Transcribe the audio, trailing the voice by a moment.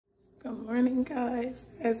Good morning, guys.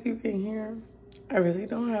 As you can hear, I really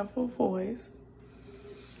don't have a voice.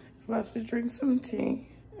 I'm about to drink some tea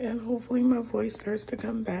and hopefully my voice starts to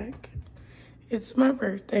come back. It's my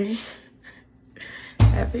birthday.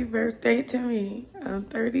 Happy birthday to me. I'm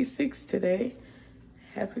 36 today.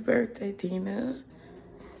 Happy birthday, Tina.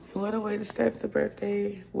 And what a way to start the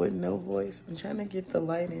birthday with no voice. I'm trying to get the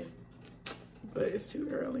light in, but it's too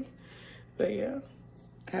early. But yeah,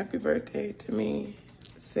 happy birthday to me.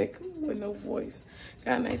 Sick with no voice.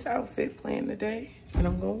 Got a nice outfit planned today, and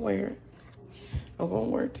I'm gonna wear it. I'm gonna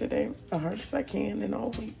work today the hardest I can and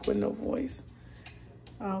all week with no voice.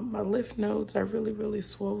 My lymph nodes are really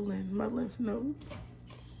swollen. My lymph nodes.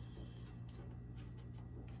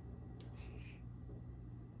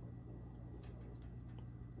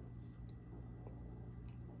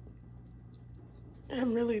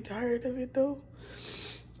 I'm really tired of it though.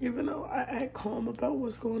 Even though I act calm about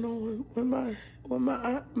what's going on with my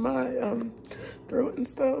throat and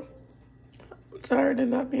stuff, I'm tired of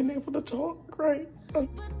not being able to talk right.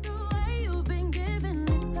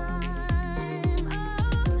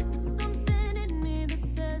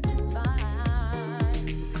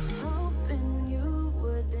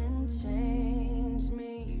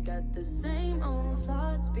 The same old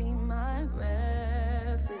thoughts be my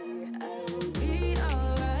referee. I will be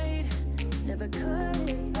alright. Never cut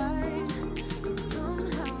it right, but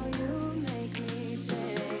somehow you make me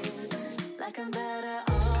change. Like I'm better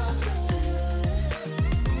off with you.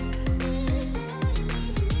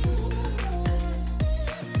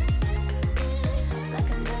 Like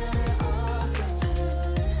I'm better off with you.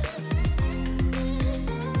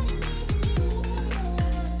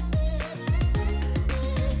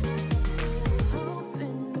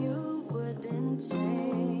 Hoping you wouldn't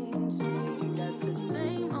change me. Got the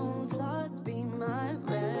same old thoughts be my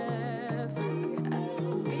referee. I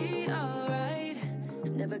will be alright.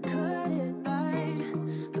 Never cut it right,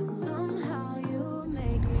 but somehow you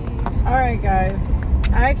make me. All right, guys,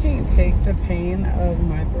 I can't take the pain of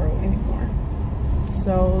my throat anymore.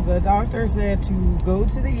 So the doctor said to go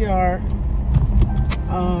to the ER,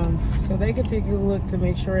 so they can take a look to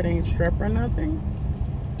make sure it ain't strep or nothing.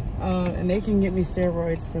 And they can get me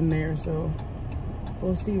steroids from there. So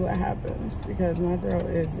we'll see what happens, because my throat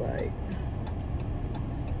is like,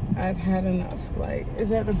 I've had enough. Like,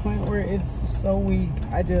 it's at the point where it's so weak.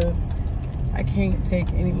 I can't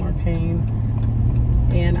take any more pain.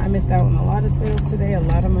 And I missed out on a lot of sales today, a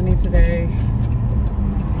lot of money today.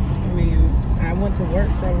 I mean, I went to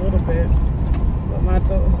work for a little bit, but my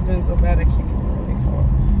throat has been so bad I can't even really talk.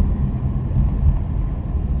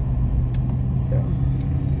 So,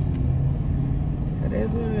 it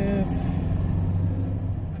is what it is.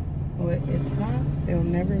 What it's not, it'll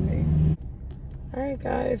never be. Alright,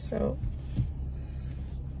 guys, so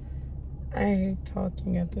I hate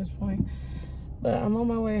talking at this point, but I'm on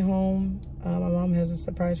my way home. My mom has a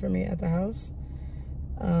surprise for me at the house.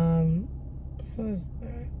 Who is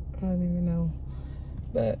that? I don't even know.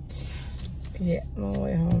 But yeah, I'm on my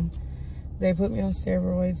way home. They put me on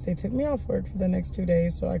steroids. They took me off work for the next 2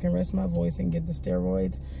 days so I can rest my voice and give the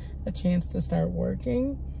steroids a chance to start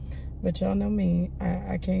working. But y'all know me,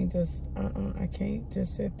 I can't just, I can't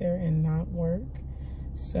just sit there and not work.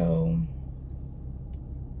 So,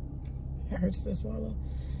 it hurts to swallow.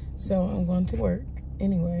 So I'm going to work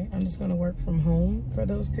anyway. I'm just gonna work from home for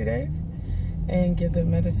those 2 days and give the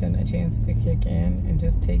medicine a chance to kick in and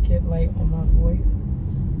just take it light on my voice.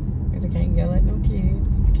 Because I can't yell at no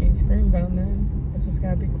kids. I can't scream about nothing. I just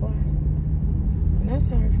gotta be quiet. And that's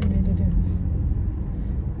hard for me to do.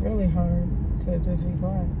 Really hard to just be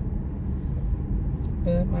quiet.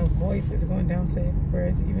 But my voice is going down to where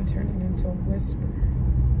it's even turning into a whisper,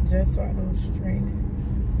 just so I don't strain it.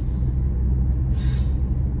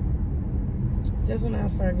 Just when I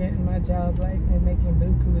start getting my job, like, and making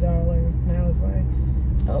buku dollars, now it's like,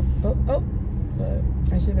 oh. But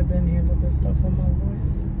I should have been handled this stuff on my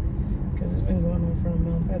voice, because it's been going on for a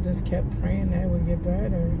month. I just kept praying that it would get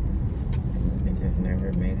better. And it just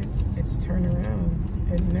never made it. It's turned around.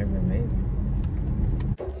 It never made it.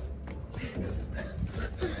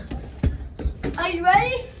 Are you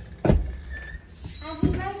ready? Happy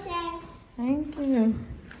birthday. Thank you.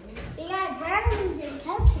 We got brownies and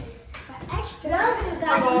cupcakes for extra.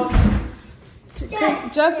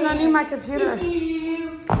 Justin, I need my computer. I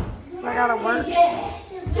gotta work.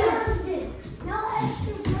 Justin, no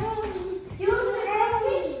extra brownies. Use the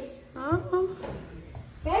brownies. I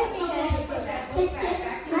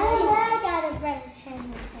got a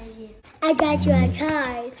present for you. I got you a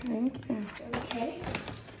card. Thank you. Okay.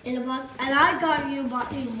 In a box. And I got you a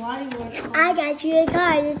body wash. I got you a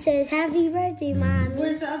card that says Happy Birthday, Mommy.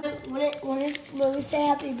 Where's the other? When we say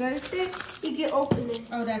Happy Birthday, you can open it.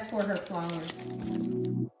 Oh, that's for her flowers.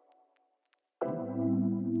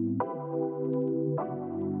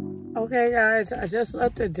 Okay, guys, I just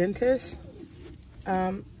left the dentist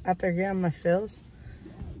after getting my fills.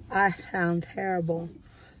 I sound terrible.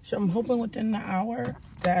 So I'm hoping within the hour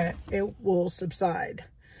that it will subside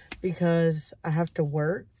because I have to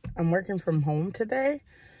work. I'm working from home today,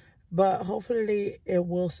 but hopefully it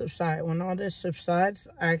will subside. When all this subsides,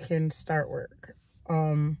 I can start work.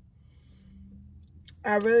 I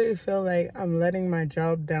really feel like I'm letting my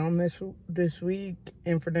job down this week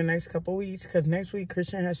and for the next couple weeks because next week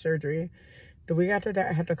Christian has surgery. The week after that,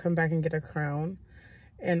 I have to come back and get a crown.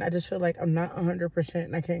 And I just feel like I'm not 100%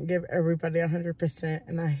 and I can't give everybody 100%.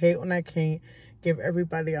 And I hate when I can't give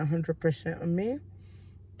everybody 100% of me.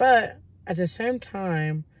 But at the same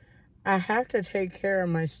time, I have to take care of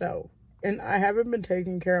myself. And I haven't been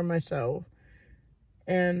taking care of myself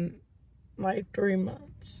in like 3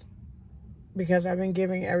 months. Because I've been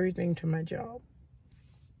giving everything to my job.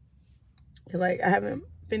 Like, I haven't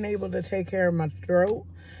been able to take care of my throat.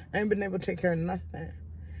 I ain't been able to take care of nothing.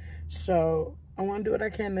 So I want to do what I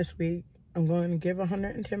can this week. I'm going to give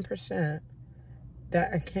 110%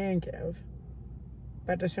 that I can give.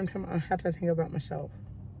 But at the same time, I have to think about myself.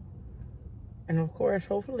 And of course,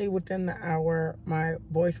 hopefully within the hour, my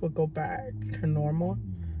voice will go back to normal.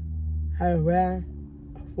 However,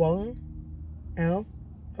 swollen,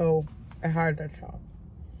 so it's hard to talk.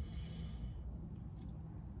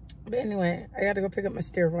 But anyway, I got to go pick up my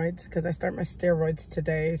steroids because I start my steroids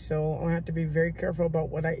today. So I have to be very careful about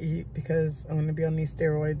what I eat because I'm going to be on these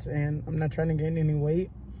steroids and I'm not trying to gain any weight.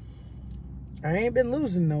 I ain't been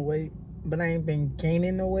losing no weight, but I ain't been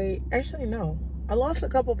gaining no weight. Actually, no. I lost a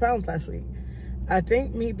couple pounds last week. I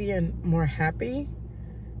think me being more happy,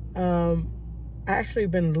 I actually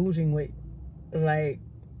been losing weight. Like,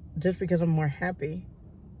 just because I'm more happy.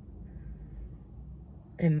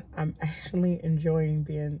 And I'm actually enjoying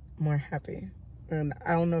being more happy. And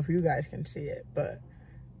I don't know if you guys can see it, but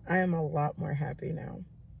I am a lot more happy now.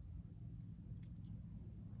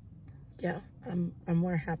 Yeah, I'm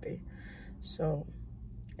more happy. So,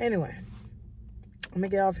 anyway, I'm gonna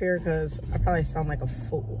get off here because I probably sound like a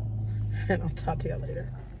fool. And I'll talk to y'all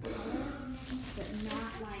later. But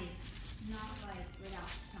not like without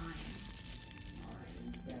shine.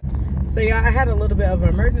 So yeah, I had a little bit of an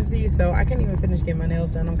emergency, so I can't even finish getting my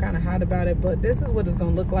nails done. I'm kind of hot about it, but this is what it's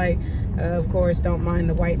gonna look like. Of course, don't mind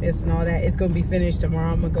the whiteness and all that. It's gonna be finished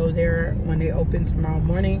tomorrow. I'm gonna go there when they open tomorrow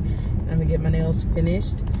morning. I'm gonna get my nails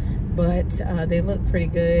finished, but they look pretty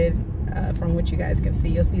good from what you guys can see.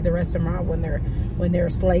 You'll see the rest tomorrow when they're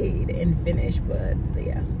slayed and finished. But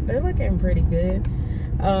yeah, they're looking pretty good.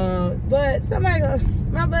 But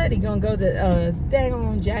my buddy gonna go to dang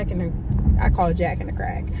on I call it Jack in the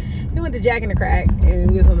Crack. He went to Jack in the Crack and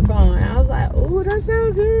we was on the phone and I was like, ooh, that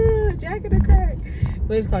sounds good, Jack in the Crack.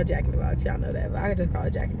 But it's called Jack in the Box, y'all know that, but I just call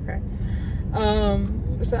it Jack in the Crack.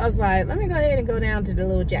 So I was like, let me go ahead and go down to the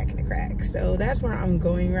little Jack in the Crack. So that's where I'm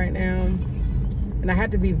going right now. And I have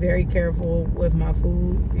to be very careful with my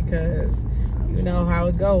food because you know how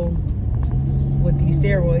it go with these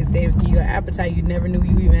steroids. They give you an appetite you never knew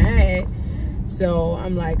you even had. So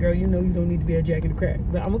I'm like, girl, you know you don't need to be a Jack in the Crack.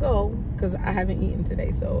 But I'm gonna go because I haven't eaten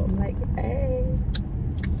today. So I'm like, hey,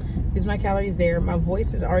 here's my calories there. My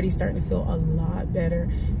voice is already starting to feel a lot better.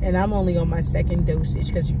 And I'm only on my second dosage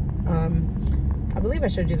because I believe I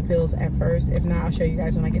showed you the pills at first. If not, I'll show you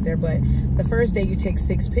guys when I get there. But the first day you take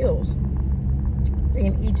 6 pills.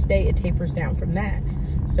 And each day it tapers down from that.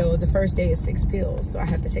 So the first day is 6 pills. So I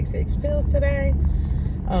have to take 6 pills today.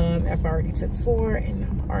 I've already took 4 and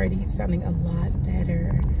I'm already sounding a lot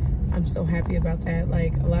better. I'm so happy about that.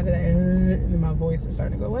 Like a lot of that in my voice is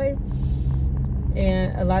starting to go away.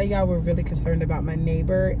 And a lot of y'all were really concerned about my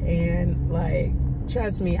neighbor, and like,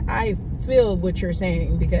 trust me, I feel what you're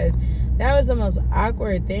saying because that was the most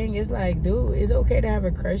awkward thing. It's like, dude, it's okay to have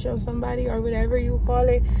a crush on somebody or whatever you call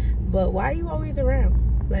it, but why are you always around?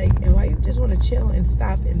 Like, and why you just want to chill and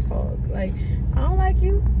stop and talk? Like, I don't like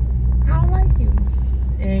you. I don't like you.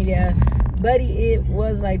 And yeah, buddy, it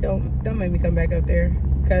was like, don't make me come back up there,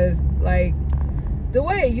 because like the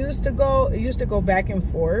way it used to go back and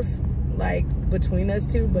forth like between us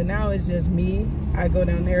two, but now it's just me. I go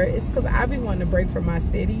down there. It's because I be wanting to break from my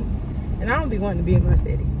city, and I don't be wanting to be in my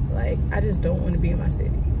city. Like, I just don't want to be in my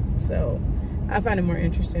city. So I find it more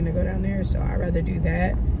interesting to go down there, so I'd rather do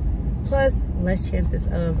that. Plus, less chances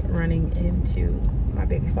of running into my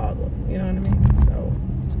baby father. You know what I mean? So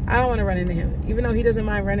I don't want to run into him. Even though he doesn't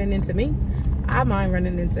mind running into me, I mind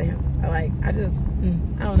running into him. Like, I just,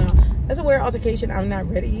 I don't know. That's a weird altercation I'm not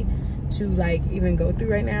ready to, like, even go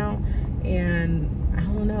through right now. And I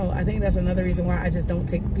don't know. I think that's another reason why I just don't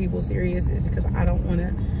take people serious, is because I don't want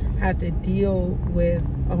to have to deal with,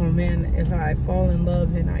 oh man, if I fall in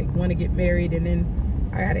love and I want to get married and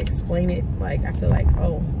then I got to explain it. Like, I feel like,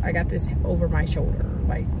 oh, I got this over my shoulder.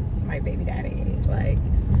 Like, my baby daddy. Like,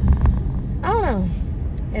 I don't know.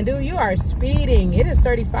 And dude, you are speeding. It is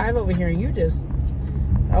 35 over here and you just,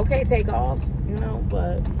 okay, take off, you know.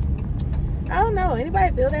 But I don't know.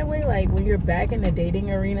 Anybody feel that way? Like, when you're back in the dating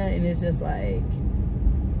arena and it's just like,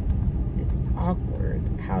 it's awkward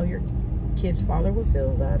how your kid's father would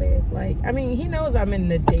feel about it. Like, I mean, he knows I'm in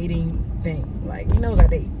the dating thing. Like, he knows I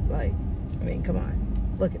date. Like, I mean, come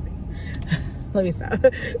on, look at me. Let me stop.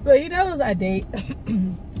 But he knows I date.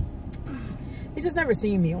 He's just never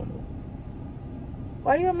seen me on the.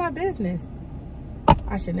 Why you in my business?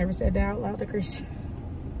 I should never said that out loud to Christian.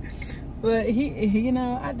 But he, you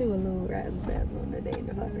know, I do a little razzle-dazzle on the dating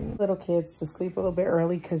department. Little kids to sleep a little bit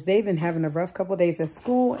early because they've been having a rough couple of days at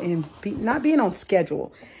school and not being on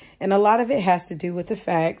schedule. And a lot of it has to do with the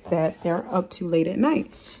fact that they're up too late at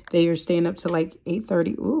night. They are staying up to like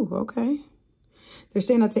 8:30. Ooh, okay. They're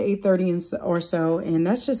staying up to 8:30 or so, and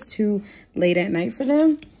that's just too late at night for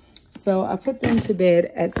them. So I put them to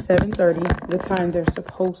bed at 7:30, the time they're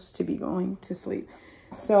supposed to be going to sleep.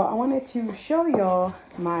 So I wanted to show y'all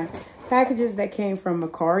my packages that came from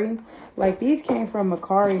Mecari. Like, these came from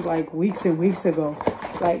Mecari like weeks and weeks ago.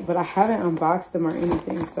 Like, but I haven't unboxed them or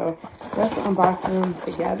anything. So let's unbox them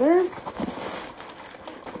together.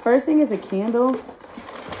 First thing is a candle.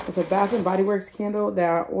 It's a Bath and Body Works candle that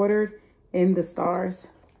I ordered in the stars.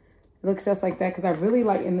 It looks just like that because I really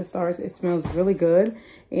like In the Stars. It smells really good.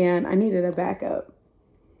 And I needed a backup.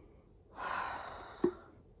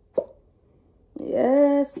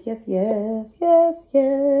 Yes, yes, yes, yes,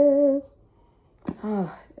 yes.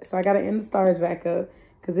 Oh, so I got an In the Stars backup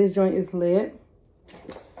because this joint is lit.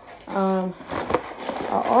 I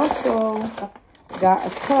also got a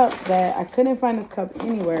cup that I couldn't find this cup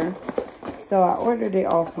anywhere. So I ordered it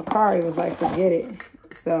off Mecari. It was like, forget it.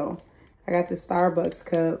 So I got the Starbucks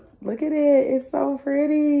cup. Look at it. It's so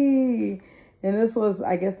pretty. And this was,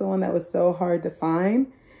 I guess, the one that was so hard to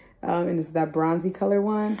find. And it's that bronzy color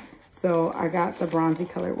one. So I got the bronzy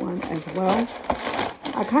color one as well.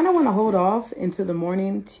 I kind of want to hold off into the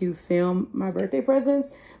morning to film my birthday presents.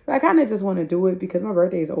 But I kind of just want to do it because my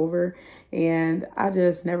birthday is over. And I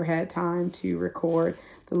just never had time to record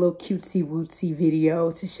the little cutesy wootsy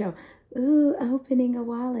video to show, ooh, opening a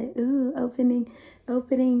wallet. Ooh, opening,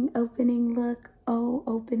 look. Oh,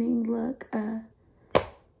 opening, look.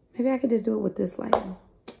 Maybe I could just do it with this light.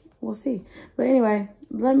 We'll see. But anyway,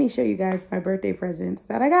 let me show you guys my birthday presents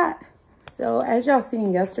that I got. So as y'all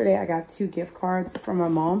seen yesterday, I got 2 gift cards from my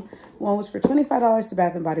mom. One was for $25 to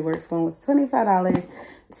Bath and Body Works. One was $25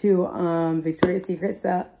 to Victoria's Secret.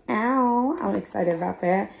 So, ow, I'm excited about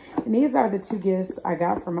that. And these are the 2 gifts I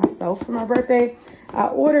got for myself for my birthday. I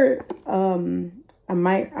ordered a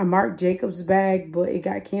Marc Jacobs bag, but it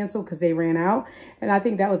got canceled because they ran out. And I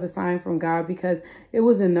think that was a sign from God because it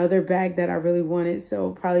was another bag that I really wanted.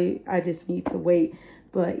 So probably I just need to wait.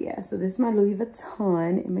 But yeah, so this is my Louis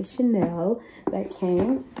Vuitton and my Chanel that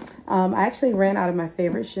came. I actually ran out of my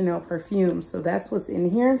favorite Chanel perfume. So that's what's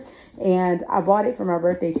in here. And I bought it for my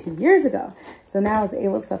birthday 2 years ago. So now I was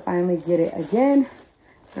able to finally get it again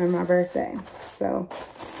for my birthday. So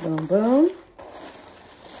boom, boom,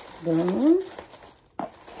 boom,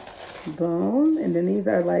 boom. And then these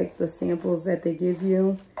are like the samples that they give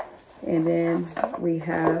you. And then we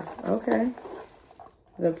have, okay,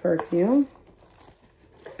 the perfume.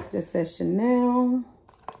 This says Chanel.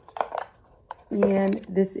 And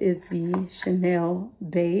this is the Chanel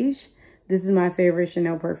Beige. This is my favorite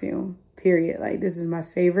Chanel perfume, period. Like, this is my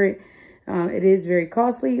favorite. It is very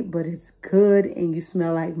costly, but it's good and you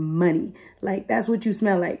smell like money. Like, that's what you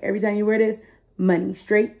smell like. Every time you wear this, money,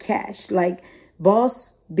 straight cash. Like,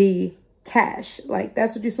 boss B cash. Like,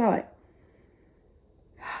 that's what you smell like.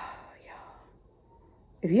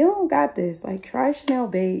 If you don't got this, like, try Chanel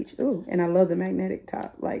Beige. Ooh, and I love the magnetic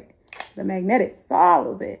top. Like, the magnetic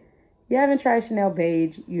follows it. If you haven't tried Chanel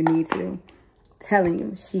Beige, you need to. I'm telling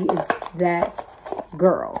you, she is that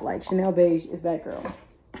girl. Like, Chanel Beige is that girl.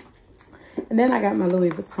 And then I got my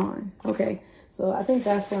Louis Vuitton. Okay, so I think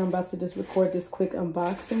that's where I'm about to just record this quick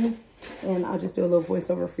unboxing. And I'll just do a little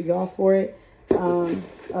voiceover for y'all for it.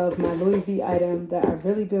 Of my Louis V item that I've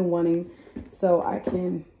really been wanting. So I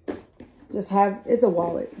can just have, it's a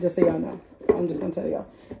wallet, just so y'all know. I'm just gonna tell y'all.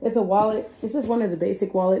 It's a wallet. It's just one of the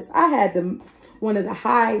basic wallets. I had one of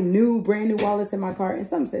the brand new wallets in my cart, and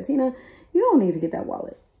something said, Tina, you don't need to get that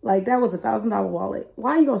wallet. Like, that was $1,000 wallet.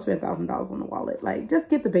 Why are you gonna spend $1,000 on a wallet? Like, just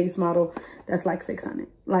get the base model. That's like $600.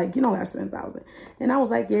 Like, you don't gotta spend $1,000. And I was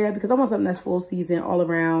like, yeah, because I want something that's full season all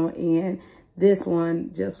around. And this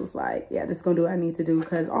one just was like, yeah, this is gonna do what I need to do,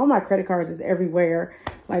 because all my credit cards is everywhere.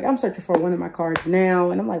 Like, I'm searching for one of my cards now,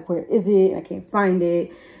 and I'm like, where is it? I can't find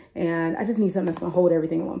it. And I just need something that's gonna hold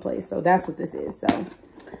everything in one place. So that's what this is. So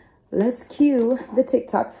let's cue the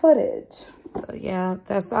TikTok footage. So yeah,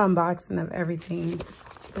 that's the unboxing of everything.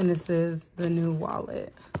 And this is the new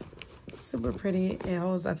wallet. Super pretty. It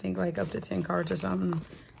holds, I think, like up to 10 cards or something.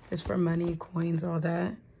 It's for money, coins, all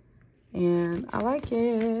that. And I like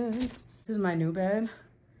it. This is my new bed.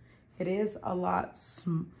 It is a lot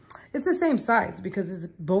it's the same size because it's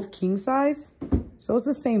both king size. So it's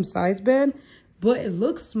the same size bed, but it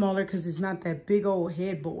looks smaller because it's not that big old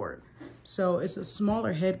headboard. So it's a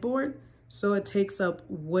smaller headboard. So it takes up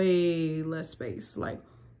way less space, like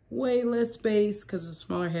way less space because it's a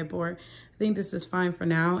smaller headboard. I think this is fine for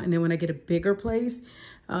now. And then when I get a bigger place,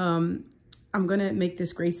 I'm gonna make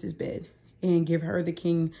this Grace's bed and give her the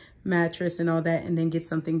king mattress and all that, and then get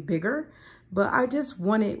something bigger. But I just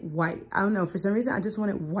want it white. I don't know, for some reason, I just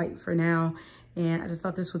want it white for now. And I just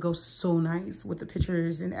thought this would go so nice with the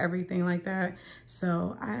pictures and everything like that.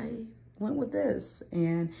 So I went with this,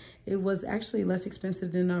 and it was actually less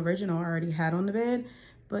expensive than the original I already had on the bed.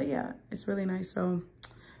 But yeah, it's really nice. So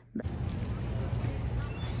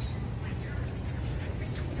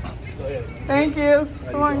thank you.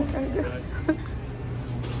 Come on, thank you.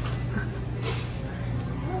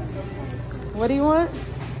 What do you want?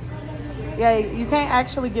 Yeah, you can't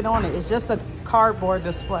actually get on it. It's just a cardboard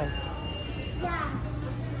display. Yeah.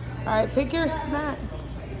 All right, pick your snack.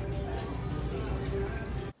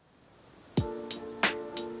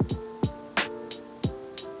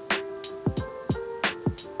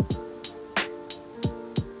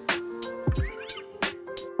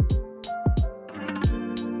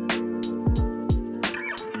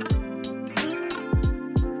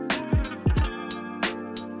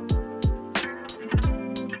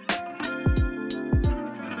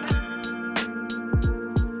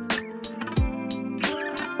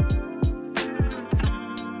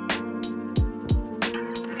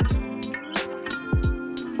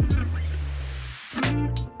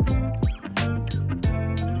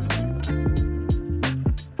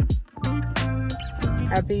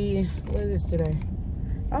 Happy, what is today?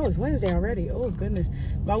 Oh, it's Wednesday already. Oh, goodness.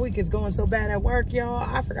 My week is going so bad at work, y'all.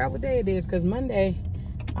 I forgot what day it is, because Monday,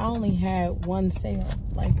 I only had one sale.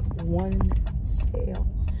 Like, one sale.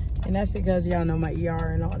 And that's because y'all know my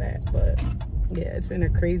ER and all that. But, yeah, it's been a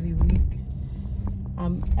crazy week.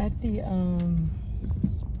 I'm at the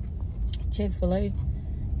Chick-fil-A,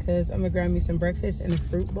 because I'm going to grab me some breakfast and a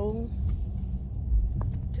fruit bowl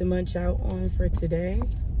to munch out on for today.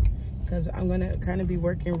 Because I'm going to kind of be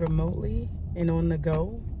working remotely and on the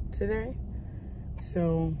go today.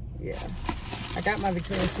 So, yeah. I got my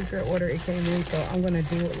Victoria's Secret order. It came in, so I'm going to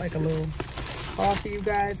do it like a little haul for you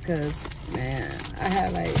guys. Because, man, I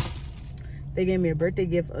had like, they gave me a birthday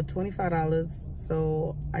gift of $25.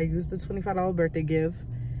 So, I used the $25 birthday gift.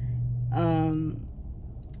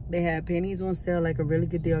 They had panties on sale, like a really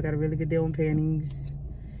good deal. I got a really good deal on panties.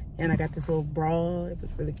 And I got this little bra. It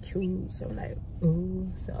was really cute. So I'm like,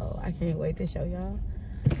 ooh. So I can't wait to show y'all.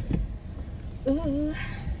 Ooh.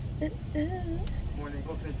 Morning,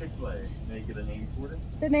 welcome to Chick-fil-A. May I get a name for it?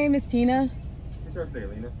 The name is Tina. What's your birthday,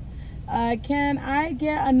 Lena? Can I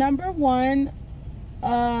get a number 1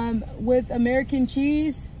 with American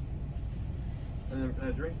cheese? And then can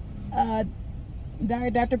I drink?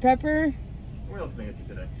 Diet Dr. Pepper. What else can I get you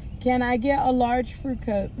today? Can I get a large fruit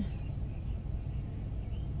cup?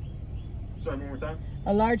 Sorry, one more time?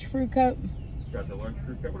 A large fruit cup. Got the large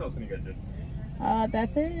fruit cup. What else can you get you?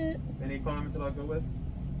 That's it. Any condiments that I'll go with?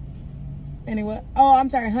 Anyway, oh, I'm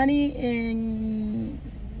sorry, honey and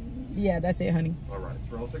yeah, that's it, honey. All right.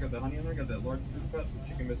 So I also got the honey in there. Got that large fruit cup, some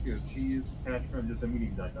chicken biscuit with cheese, hash brown, just a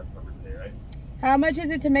medium Diet Dr. Pepper today, right? How much is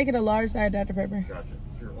it to make it a large Diet Dr. Pepper? Gotcha.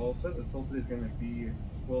 So you're all set. The total today is going to be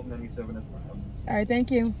 $12.97 as well. All right, thank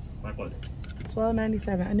you. My pleasure.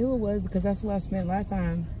 $12.97. I knew it was because that's what I spent last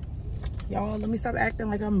time. Y'all, let me stop acting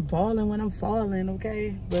like I'm balling when I'm falling,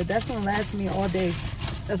 okay? But that's gonna last me all day.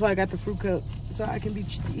 That's why I got the fruit cup, so I can be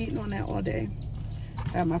eating on that all day.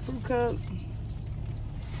 I got my fruit cup.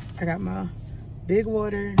 I got my big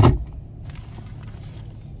water.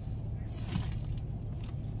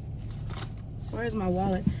 Where's my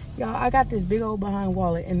wallet? Y'all, I got this big old behind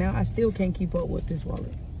wallet, and now I still can't keep up with this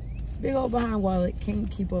wallet. Big old behind wallet. Can't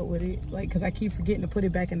keep up with it. Like, because I keep forgetting to put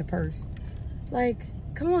it back in the purse. Like,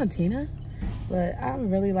 come on, Tina. But I'm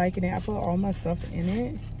really liking it. I put all my stuff in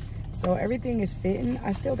it. So everything is fitting.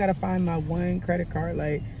 I still got to find my one credit card.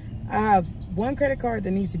 Like, I have one credit card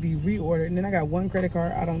that needs to be reordered. And then I got one credit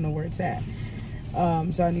card. I don't know where it's at.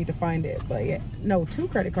 So I need to find it. But yeah, no, 2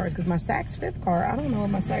 credit cards. Because my Saks Fifth card, I don't know what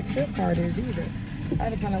my Saks Fifth card is either. I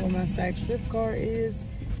had to find out what my Saks Fifth card is.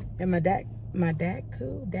 And my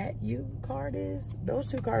DATU card is. Those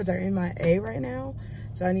 2 cards are in my A right now.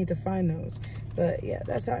 So I need to find those. But yeah,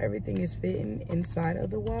 that's how everything is fitting inside of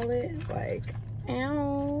the wallet. Like,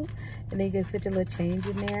 ow. And then you can put your little change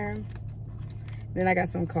in there. Then I got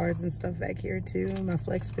some cards and stuff back here too. My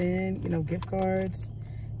flex spin, you know, gift cards.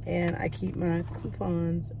 And I keep my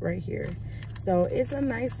coupons right here. So it's a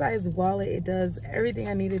nice size wallet. It does everything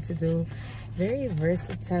I need it to do. Very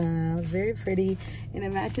versatile, very pretty. And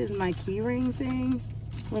it matches my key ring thing.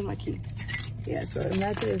 Where's my key? Yeah, so it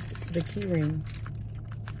matches the key ring.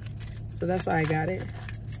 So that's why I got it.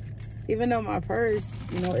 Even though my purse,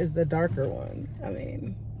 you know, is the darker one. I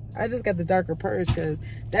mean, I just got the darker purse because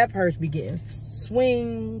that purse be getting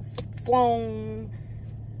swing, flown,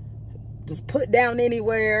 just put down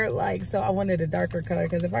anywhere. Like, so I wanted a darker color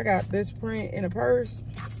because if I got this print in a purse,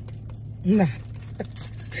 nah.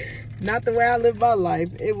 Not the way I live my life.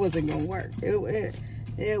 It wasn't gonna work.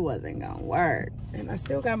 It wasn't gonna work. And I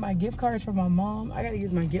still got my gift cards from my mom. I gotta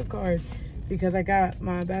use my gift cards because I got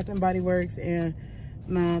my Bath and Body Works and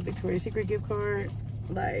my Victoria's Secret gift card.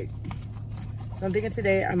 Like, so I'm thinking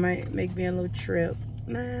today I might make me a little trip.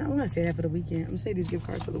 Nah, I'm gonna say that for the weekend. I'm gonna say these gift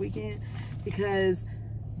cards for the weekend because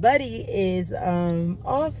Buddy is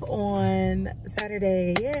off on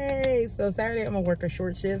Saturday. Yay! So Saturday I'm gonna work a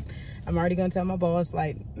short shift. I'm already gonna tell my boss,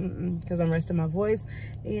 like, because I'm resting my voice,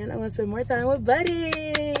 and I'm gonna spend more time with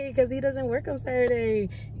Buddy because he doesn't work on Saturday.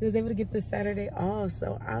 He was able to get this Saturday off,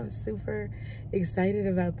 so I'm super excited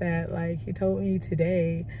about that. Like, he told me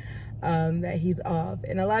today that he's off,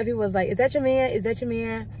 and a lot of people was like, "Is that your man? Is that your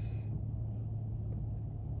man?"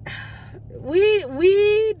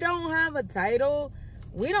 We don't have a title.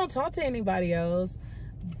 We don't talk to anybody else,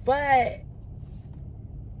 but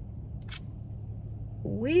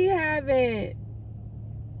we haven't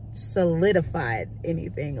solidified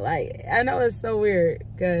anything. Like, I know it's so weird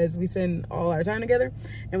because we spend all our time together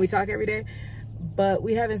and we talk every day, but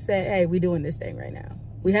we haven't said, hey, we doing this thing right now.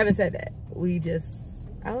 We haven't said that. We just,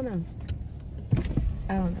 I don't know.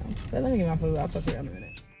 But let me get my food. I'll talk to you in a minute.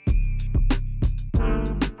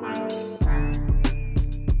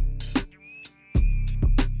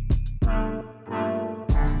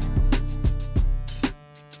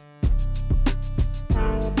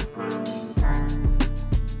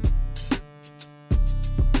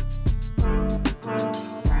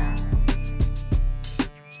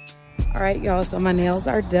 All right, y'all, so my nails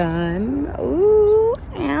are done. Ooh,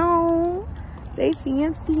 ow. They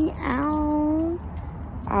fancy, ow.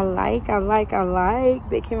 I like.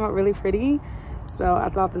 They came out really pretty. So I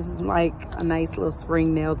thought this is like a nice little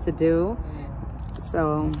spring nail to do.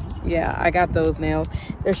 So yeah, I got those nails.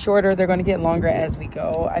 They're shorter, they're gonna get longer as we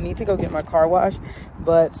go. I need to go get my car washed,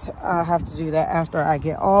 but I have to do that after I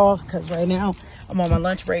get off because right now I'm on my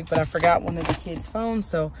lunch break, but I forgot one of the kids' phones.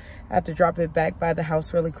 So I have to drop it back by the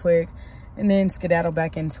house really quick and then skedaddle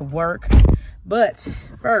back into work. But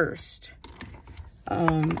first,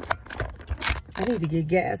 I need to get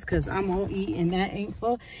gas because I'm gonna eat and that ain't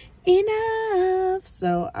for enough.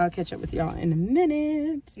 So I'll catch up with y'all in a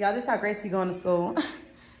minute. Y'all, this is how Grace be going to school.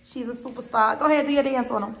 She's a superstar. Go ahead, do your dance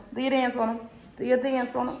on them. Do your dance on them. Do your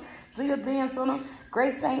dance on them. Do your dance on them.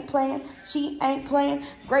 Grace ain't playing. She ain't playing.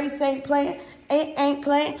 Grace ain't playing. Ain't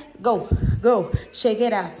playing. Go. Shake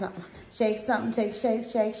it out something. Shake something,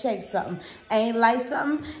 shake something. Ain't like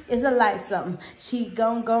something, it's a like something. She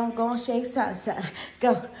gon' shake something.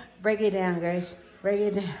 Go, break it down, Grace. Break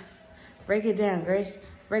it down. Break it down, Grace.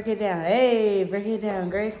 Break it down. Hey, break it down,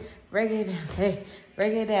 Grace. Break it down. Hey,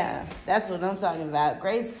 break it down. That's what I'm talking about.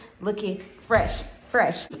 Grace looking fresh.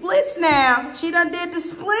 Splits now. She done did the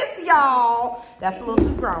splits, y'all. That's a little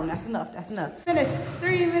too grown. That's enough.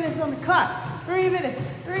 3 minutes on the clock. 3 minutes.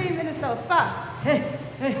 3 minutes, don't stop. Hey.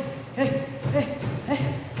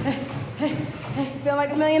 Feel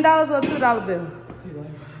like $1 million or a $2 bill?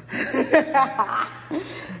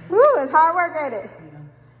 Woo, it's hard work, ain't it?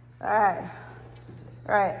 Yeah.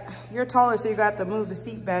 All right. You're taller, so you got to move the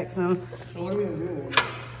seat back some. What do you mean?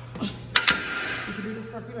 You can do this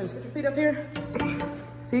for a few minutes. Put your feet up here.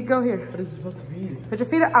 Feet go here. What is it supposed to be? Put your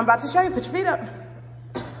feet up. I'm about to show you. Put your feet up.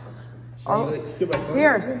 Oh,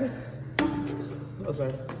 here. Oh,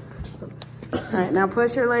 sorry. All right, now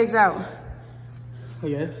push your legs out. Oh,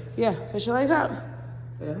 yeah? Yeah, push your legs out.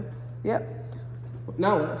 Yeah? Yep.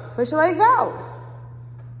 Now what? Push your legs out.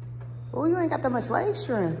 Oh, you ain't got that much leg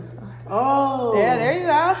strength. Oh. Yeah, there you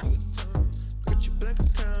go. Got your bank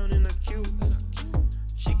account in a queue.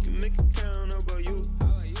 She can make it count. How about you?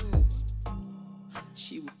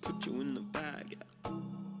 She would put you in the bag.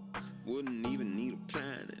 Wouldn't even need a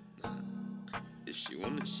planet. If she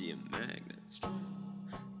wanted, she a magnet.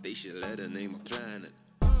 They should let her name a planet.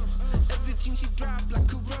 Everything she drop like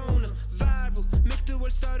Corona. Viral, make the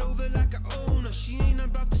world start over like a owner. She ain't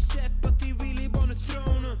about to set, but they really wanna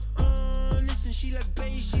throne her. Listen, she like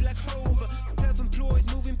bass, she like Hova. Self-employed,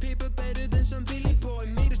 moving paper better than some Billy boy.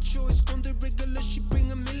 Made a choice on the regular, she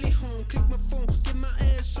bring a milli home. Click my phone, get my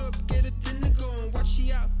ass up, get a dinner going. Watch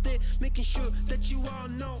she out there, making sure that you all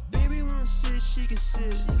know. Baby wants sit, she can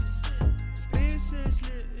sit.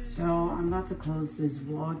 So I'm about to close this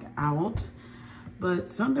vlog out,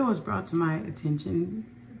 but something was brought to my attention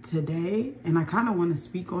today and I kind of want to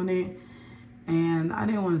speak on it, and I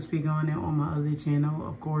didn't want to speak on it on my other channel.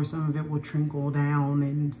 Of course, some of it will trickle down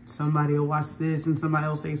and somebody will watch this and somebody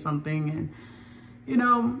will say something, and you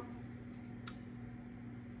know,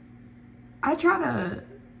 I try to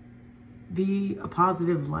be a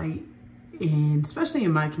positive light, and especially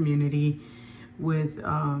in my community with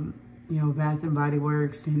you know, Bath and Body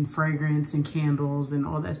Works and fragrance and candles and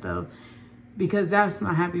all that stuff, because that's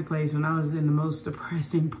my happy place. When I was in the most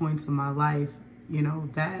depressing points of my life, you know,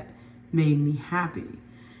 that made me happy.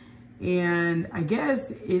 And I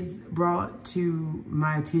guess it's brought to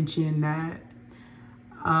my attention that,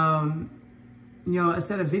 you know, a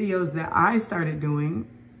set of videos that I started doing,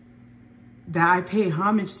 that I pay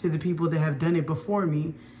homage to the people that have done it before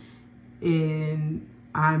me, and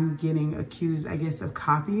I'm getting accused, I guess, of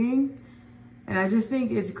copying. And I just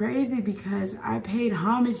think it's crazy because I paid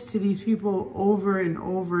homage to these people over and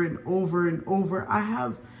over and over and over. I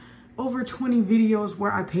have over 20 videos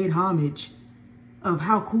where I paid homage of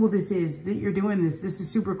how cool this is, that you're doing this. This is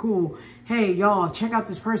super cool. Hey, y'all, check out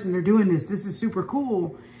this person. They're doing this. This is super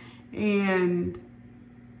cool. And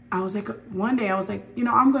I was like, one day I was like, you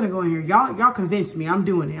know, I'm going to go in here. Y'all convinced me. I'm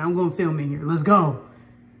doing it. I'm going to film in here. Let's go.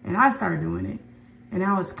 And I started doing it. And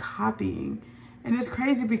now it's copying. And it's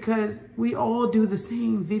crazy because we all do the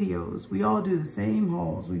same videos. We all do the same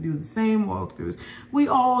hauls. We do the same walkthroughs. We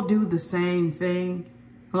all do the same thing.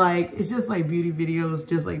 Like, it's just like beauty videos,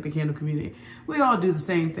 just like the candle community. We all do the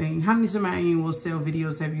same thing. How many semi-annual sale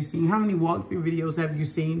videos have you seen? How many walkthrough videos have you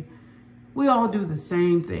seen? We all do the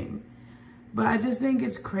same thing. But I just think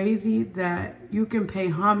it's crazy that you can pay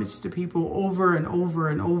homage to people over and over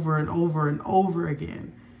and over and over and over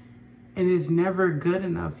again. And it's never good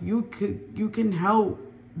enough. You can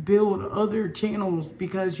help build other channels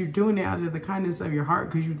because you're doing it out of the kindness of your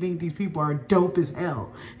heart, because you think these people are dope as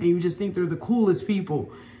hell and you just think they're the coolest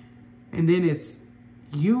people. And then it's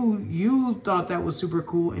you thought that was super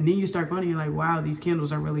cool, and then you start going and you're like, wow, these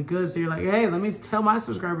candles are really good. So you're like, hey, let me tell my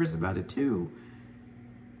subscribers about it too.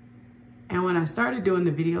 And when I started doing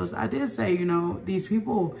the videos, I did say, you know, these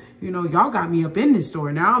people, you know, y'all got me up in this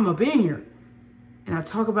store. Now I'm up in here. And I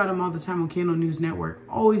talk about them all the time on Candle News Network,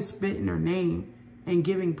 always spitting their name and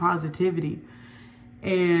giving positivity.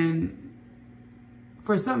 And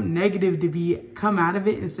for something negative to come out of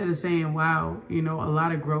it, instead of saying, wow, you know, a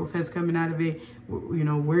lot of growth has coming out of it. You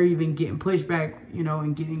know, we're even getting pushback, you know,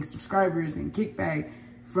 and getting subscribers and kickback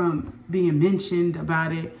from being mentioned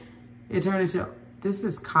about it. It turned into, this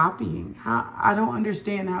is copying. I don't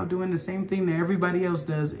understand how doing the same thing that everybody else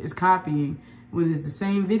does is copying when it's the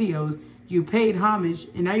same videos. You paid homage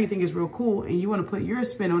and now you think it's real cool and you want to put your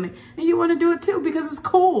spin on it and you want to do it too because it's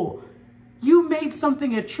cool. You made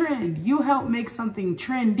something a trend. You helped make something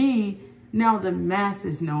trendy. Now the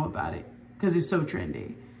masses know about it because it's so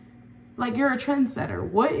trendy. Like, you're a trendsetter.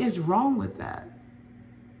 What is wrong with that?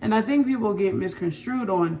 And I think people get misconstrued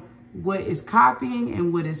on what is copying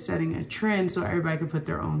and what is setting a trend so everybody can put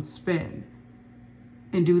their own spin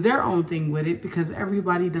and do their own thing with it, because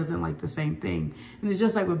everybody doesn't like the same thing. And it's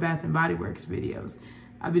just like with Bath and Body Works videos.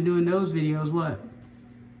 I've been doing those videos, what,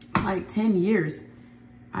 like 10 years.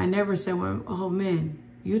 I never said, well, oh man,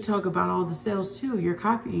 you talk about all the sales too, you're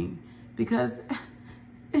copying, because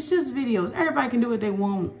it's just videos. Everybody can do what they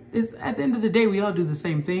want. It's, at the end of the day, we all do the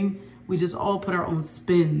same thing. We just all put our own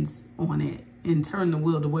spins on it and turn the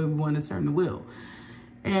wheel the way we want to turn the wheel.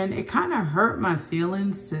 And it kind of hurt my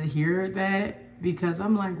feelings to hear that, because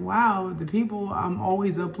I'm like, wow, the people I'm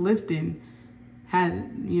always uplifting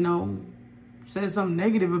had, you know, said something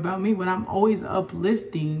negative about me when I'm always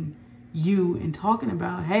uplifting you and talking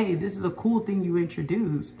about, hey, this is a cool thing you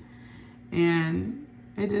introduced. And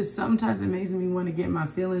It just sometimes it makes me want to get my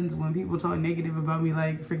feelings when people talk negative about me.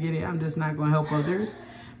 Like, forget it, I'm just not going to help others.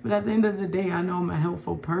 But at the end of the day, I know I'm a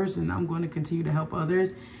helpful person. I'm going to continue to help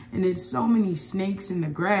others. And it's so many snakes in the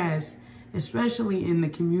grass, especially in the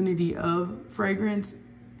community of fragrance,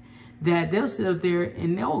 that they'll sit up there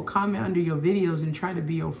and they'll comment under your videos and try to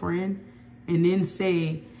be your friend, and then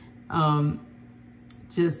say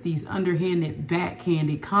just these underhanded,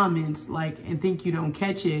 backhanded comments, like, and think you don't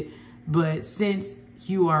catch it. But since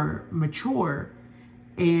you are mature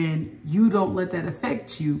and you don't let that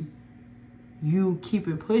affect you, you keep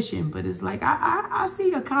it pushing. But it's like, I see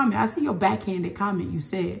your comment. I see your backhanded comment you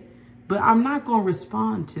said, but I'm not going to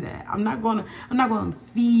respond to that. I'm not going to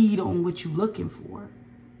feed on what you're looking for.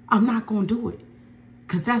 I'm not going to do it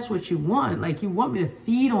because that's what you want. Like, you want me to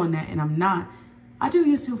feed on that, and I'm not. I do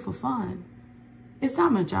YouTube for fun. It's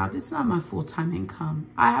not my job. It's not my full-time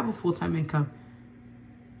income. I have a full-time income.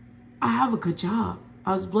 I have a good job.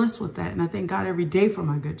 I was blessed with that, and I thank God every day for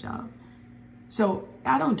my good job. So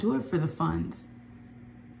I don't do it for the funds.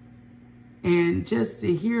 And just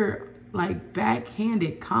to hear like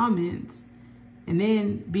backhanded comments and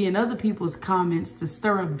then be in other people's comments to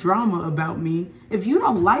stir up drama about me. If you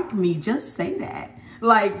don't like me, just say that.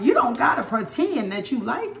 Like, you don't gotta pretend that you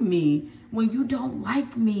like me when you don't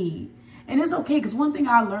like me. And it's okay, because one thing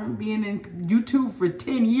I learned being in YouTube for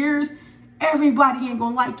 10 years, everybody ain't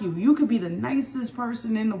gonna like you. You could be the nicest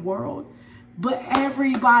person in the world, but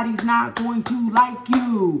everybody's not going to like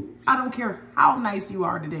you. I don't care how nice you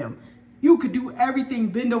are to them. You could do everything,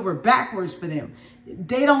 bend over backwards for them.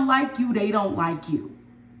 They don't like you, they don't like you.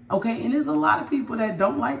 Okay, and there's a lot of people that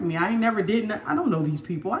don't like me. I don't know these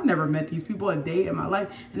people. I never met these people a day in my life,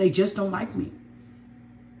 and they just don't like me.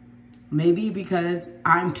 Maybe because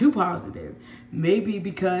I'm too positive. Maybe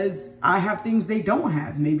because I have things they don't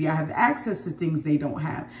have. Maybe I have access to things they don't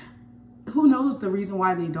have. Who knows the reason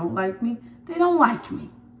why they don't like me? They don't like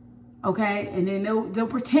me, okay? And then they'll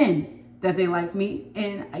pretend that they like me.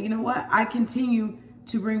 And you know what? I continue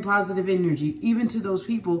to bring positive energy, even to those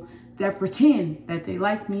people that pretend that they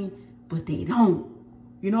like me, but they don't.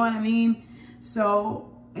 You know what I mean?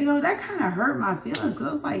 So, you know, that kind of hurt my feelings, because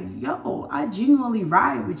I was like, yo, I genuinely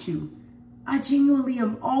ride with you. I genuinely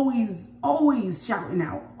am always shouting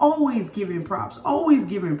out, always giving props, always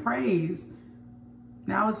giving praise.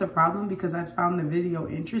 Now it's a problem because I found the video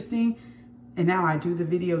interesting, and now I do the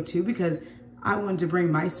video too, because I wanted to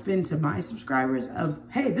bring my spin to my subscribers of,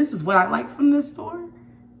 hey, this is what I like from this store.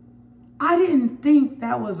 I didn't think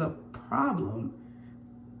that was a problem.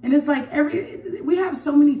 And it's like we have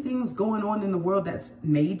so many things going on in the world that's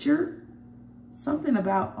major. Something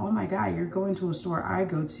about, oh my God, you're going to a store I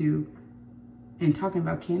go to and talking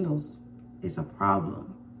about candles is a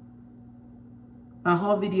problem. My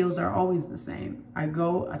haul videos are always the same. I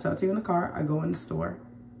talk to you in the car, I go in the store,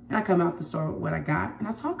 and I come out the store with what I got, and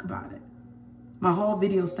I talk about it. My whole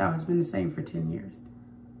video style has been the same for 10 years.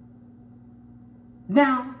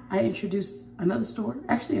 Now, I introduced another store,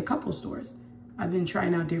 actually a couple stores. I've been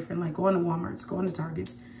trying out different, like going to Walmart's, going to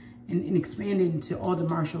Target's, and expanding to all the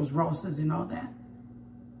Marshalls, Ross's, and all that.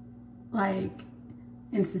 Like,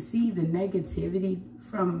 and to see the negativity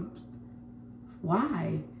from,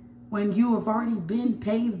 why? When you have already been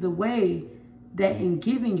paved the way that in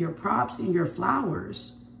giving your props and your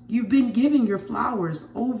flowers, you've been giving your flowers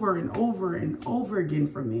over and over and over again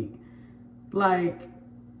for me. Like,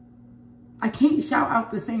 I can't shout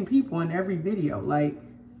out the same people in every video. Like,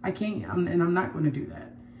 I can't, and I'm not going to do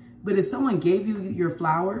that. But if someone gave you your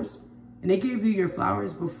flowers, and they gave you your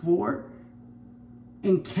flowers before,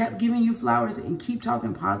 and kept giving you flowers and keep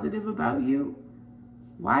talking positive about you,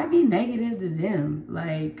 why be negative to them?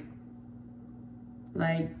 Like,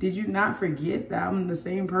 did you not forget that I'm the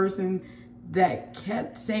same person that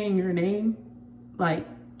kept saying your name? Like,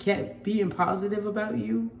 kept being positive about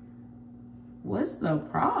you? What's the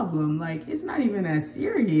problem? Like, it's not even that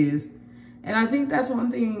serious. And I think that's one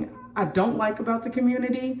thing I don't like about the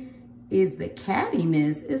community is the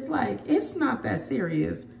cattiness. It's like, it's not that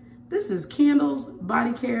serious. This is candles,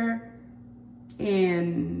 body care,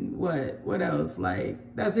 and what else?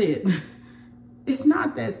 Like, that's it. It's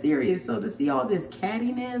not that serious. So to see all this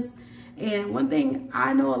cattiness, and one thing,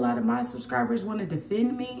 I know a lot of my subscribers want to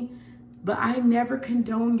defend me, but I never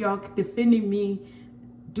condone y'all defending me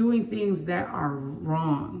doing things that are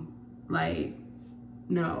wrong. Like,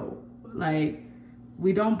 no. Like,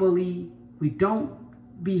 we don't bully. We don't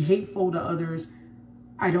be hateful to others.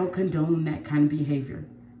 I don't condone that kind of behavior.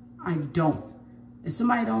 I don't. If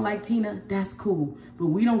somebody don't like Tina, that's cool. But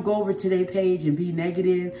we don't go over to their page and be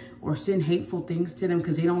negative or send hateful things to them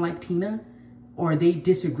because they don't like Tina. or they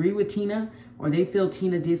disagree with Tina, or they feel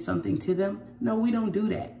Tina did something to them. No, we don't do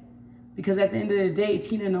that. Because at the end of the day,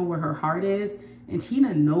 Tina knows where her heart is, and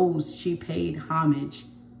Tina knows she paid homage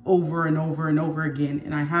over and over and over again.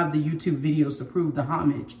 And I have the YouTube videos to prove the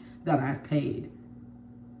homage that I've paid.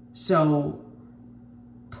 So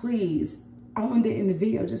please, I wanted to end the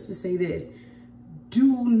video just to say this.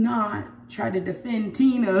 Do not try to defend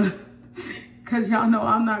Tina, because y'all know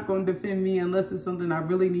I'm not going to defend me unless it's something I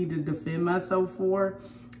really need to defend myself for.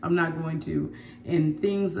 I'm not going to. And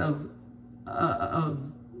things of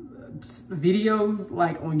videos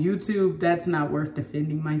like on YouTube, that's not worth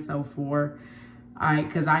defending myself for.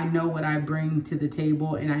 Because I know what I bring to the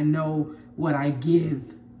table, and I know what I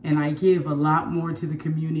give. And I give a lot more to the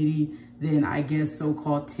community than I guess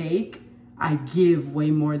so-called take. I give way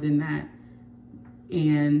more than that.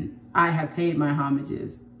 And I have paid my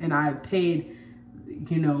homages, and I have paid,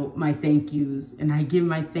 you know, my thank yous, and I give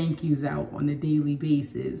my thank yous out on a daily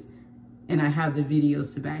basis, and I have the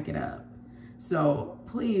videos to back it up. So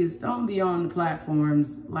please don't be on the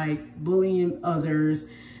platforms like bullying others,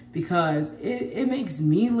 because it makes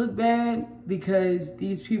me look bad, because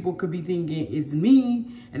these people could be thinking it's me,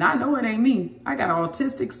 and I know it ain't me. I got an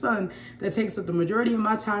autistic son that takes up the majority of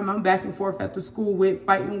my time. I'm back and forth at the school with,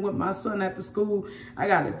 fighting with my son at the school. I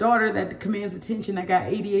got a daughter that commands attention. I got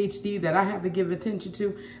ADHD that I have to give attention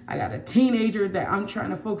to. I got a teenager that I'm trying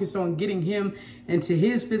to focus on getting him into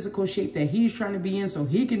his physical shape that he's trying to be in so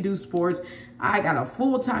he can do sports. I got a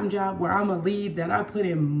full-time job where I'm a lead that I put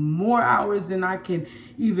in more hours than I can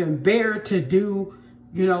even bear to do,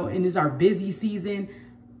 you know, and it's our busy season.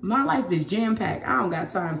 My life is jam-packed. I don't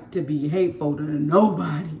got time to be hateful to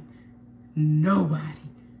nobody. Nobody.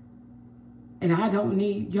 And I don't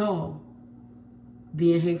need y'all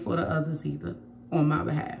being hateful to others either on my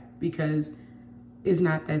behalf, because it's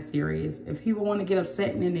not that serious. If people want to get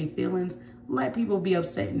upset and in their feelings, let people be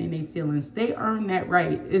upset and in their feelings. They earn that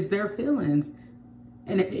right. It's their feelings.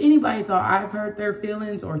 And if anybody thought I've hurt their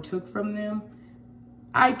feelings or took from them,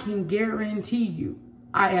 I can guarantee you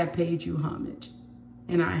I have paid you homage.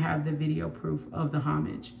 And I have the video proof of the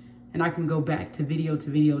homage. And I can go back to video to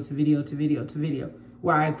video to video to video to video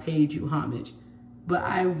where I paid you homage. But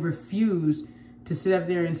I refuse to sit up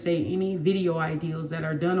there and say any video ideals that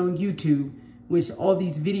are done on YouTube, which all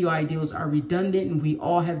these video ideals are redundant and we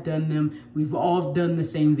all have done them. We've all done the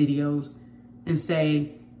same videos, and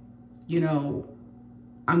say, you know,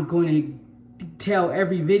 I'm going to tell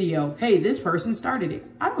every video, hey, this person started it.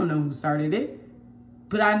 I don't know who started it,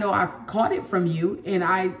 but I know I've caught it from you. And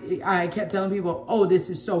I kept telling people, oh, this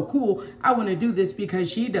is so cool. I want to do this because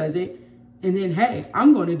she does it. And then, hey,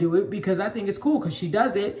 I'm going to do it because I think it's cool because she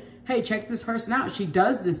does it. Hey, check this person out. She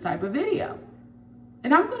does this type of video.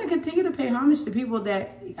 And I'm going to continue to pay homage to people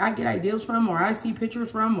that I get ideas from, or I see pictures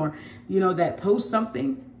from, or, you know, that post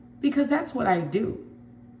something, because that's what I do.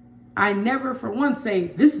 I never for once say,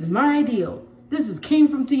 this is my ideal. This came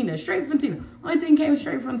from Tina, straight from Tina. Only thing came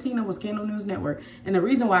straight from Tina was Candle News Network. And the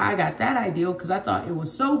reason why I got that ideal, because I thought it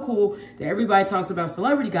was so cool that everybody talks about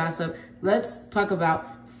celebrity gossip. Let's talk about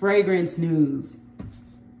fragrance news.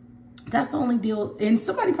 That's the only deal. And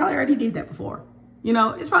somebody probably already did that before. You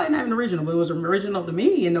know, it's probably not even original, but it was original to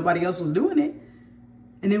me and nobody else was doing it.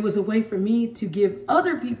 And it was a way for me to give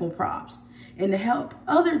other people props and to help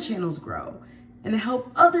other channels grow and to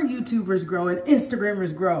help other YouTubers grow and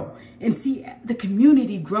Instagrammers grow and see the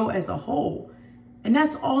community grow as a whole. And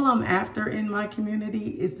that's all I'm after in my community,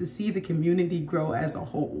 is to see the community grow as a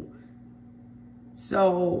whole.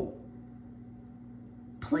 So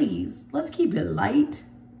please, let's keep it light.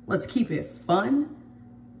 Let's keep it fun.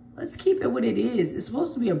 Let's keep it what it is. It's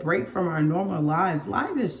supposed to be a break from our normal lives.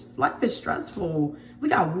 Life is stressful. We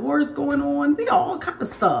got wars going on. We got all kinds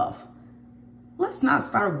of stuff. Let's not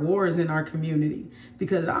start wars in our community,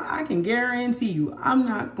 because I can guarantee you I'm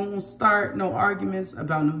not going to start no arguments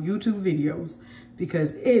about no YouTube videos,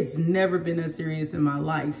 because it's never been as serious in my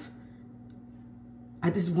life. I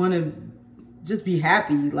just want to just be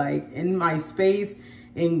happy, like in my space.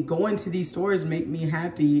 And going to these stores make me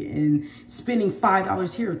happy, and spending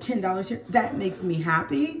 $5 here or $10 here, that makes me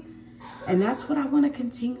happy. And that's what I want to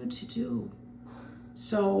continue to do.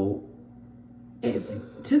 So if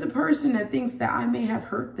to the person that thinks that I may have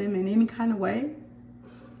hurt them in any kind of way,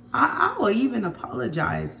 I will even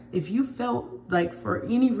apologize. If you felt like for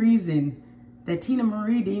any reason that Tina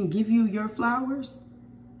Marie didn't give you your flowers,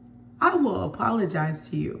 I will apologize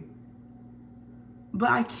to you. But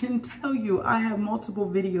I can tell you, I have multiple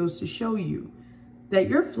videos to show you that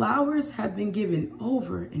your flowers have been given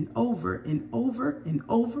over and over and over and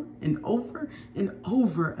over and over and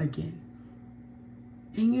over again.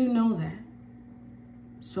 And you know that.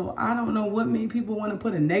 So I don't know what made people want to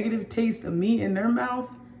put a negative taste of me in their mouth,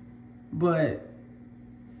 but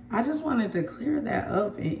I just wanted to clear that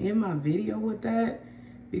up and end my video with that,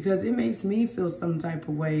 because it makes me feel some type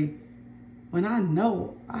of way when I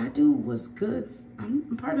know I do what's good.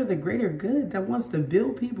 I'm part of the greater good that wants to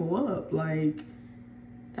build people up. Like,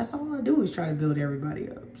 that's all I do is try to build everybody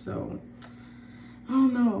up. So, I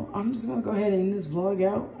don't know. I'm just going to go ahead and end this vlog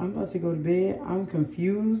out. I'm about to go to bed. I'm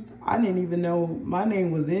confused. I didn't even know my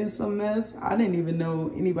name was in some mess. I didn't even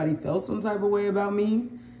know anybody felt some type of way about me,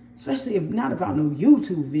 especially if not about no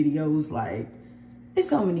YouTube videos. Like, there's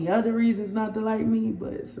so many other reasons not to like me,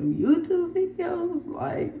 but some YouTube videos,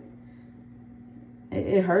 like,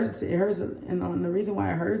 it hurts. It hurts. And the reason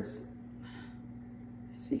why it hurts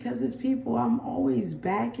is because it's people I'm always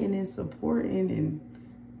backing and supporting and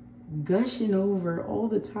gushing over all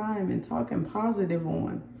the time and talking positive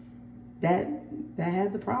on, that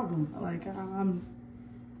had the problem. Like, I'm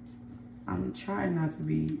trying not to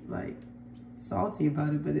be like salty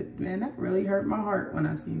about it, but man, that really hurt my heart when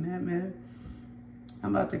I seen that, man.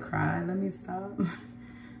 I'm about to cry. Let me stop.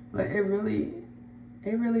 But it really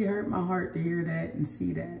hurt my heart to hear that and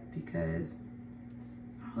see that, because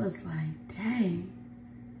I was like, dang,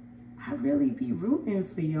 I really be rooting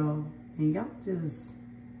for y'all, and y'all just,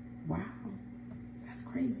 wow, that's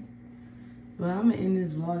crazy. But I'm gonna end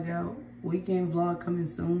this vlog out. Weekend vlog coming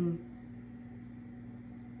soon.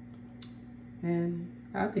 And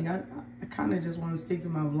I think I kind of just want to stick to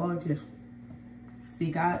my vlog. Just see,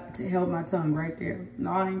 God to held my tongue right there.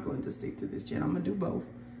 No, I ain't going to stick to this channel. I'm gonna do both.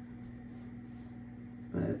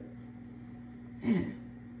 But man,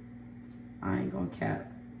 I ain't gonna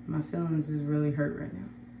cap. My feelings is really hurt right now.